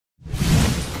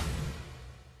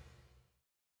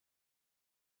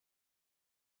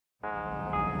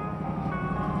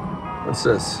What's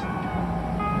this?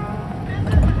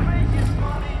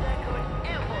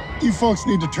 You folks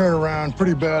need to turn around.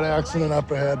 Pretty bad accident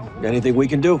up ahead. Anything we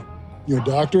can do? You a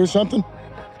doctor or something?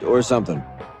 Or something.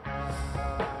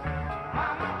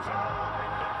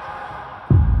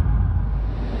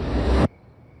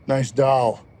 Nice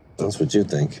doll. That's what you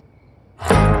think.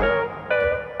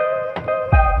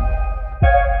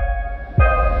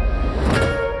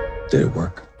 Did it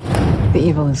work? The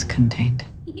evil is contained.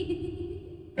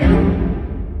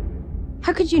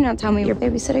 How could you not tell me you're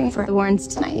babysitting for the Warrens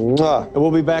tonight? Mwah. And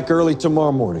we'll be back early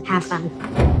tomorrow morning. Have fun.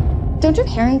 Don't your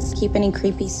parents keep any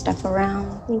creepy stuff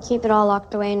around? We keep it all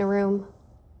locked away in a room.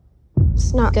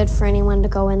 It's not good for anyone to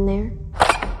go in there.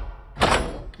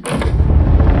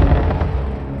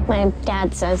 My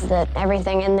dad says that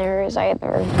everything in there is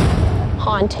either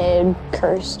haunted,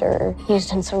 cursed, or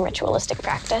used in some ritualistic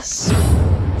practice.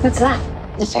 What's that?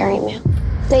 The ferryman.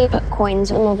 They put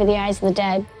coins over the eyes of the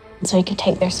dead so he could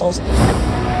take their souls.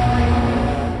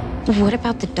 What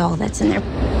about the doll that's in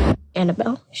there?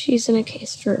 Annabelle. She's in a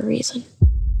case for a reason.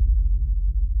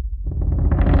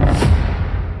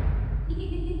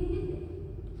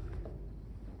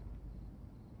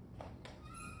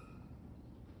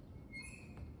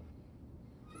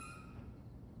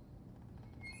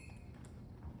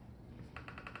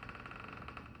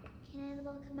 Can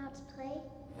Annabelle come out to play?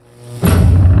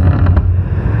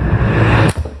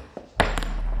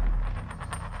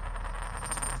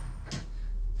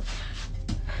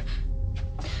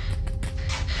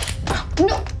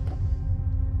 No!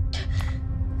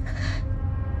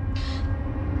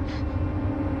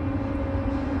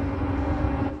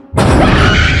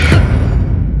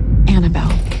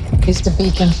 Annabelle is the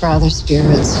beacon for other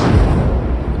spirits.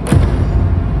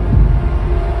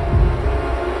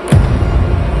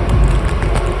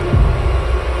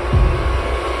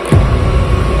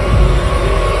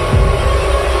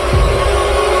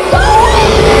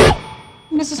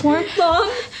 Mrs. Warren? Mom?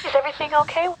 Is everything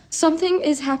okay? Something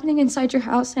is happening inside your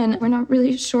house, and we're not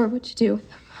really sure what to do.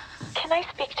 Can I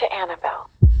speak to Annabelle?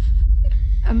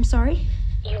 I'm sorry?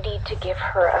 You need to give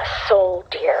her a soul,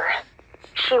 dear.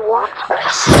 She wants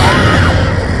us.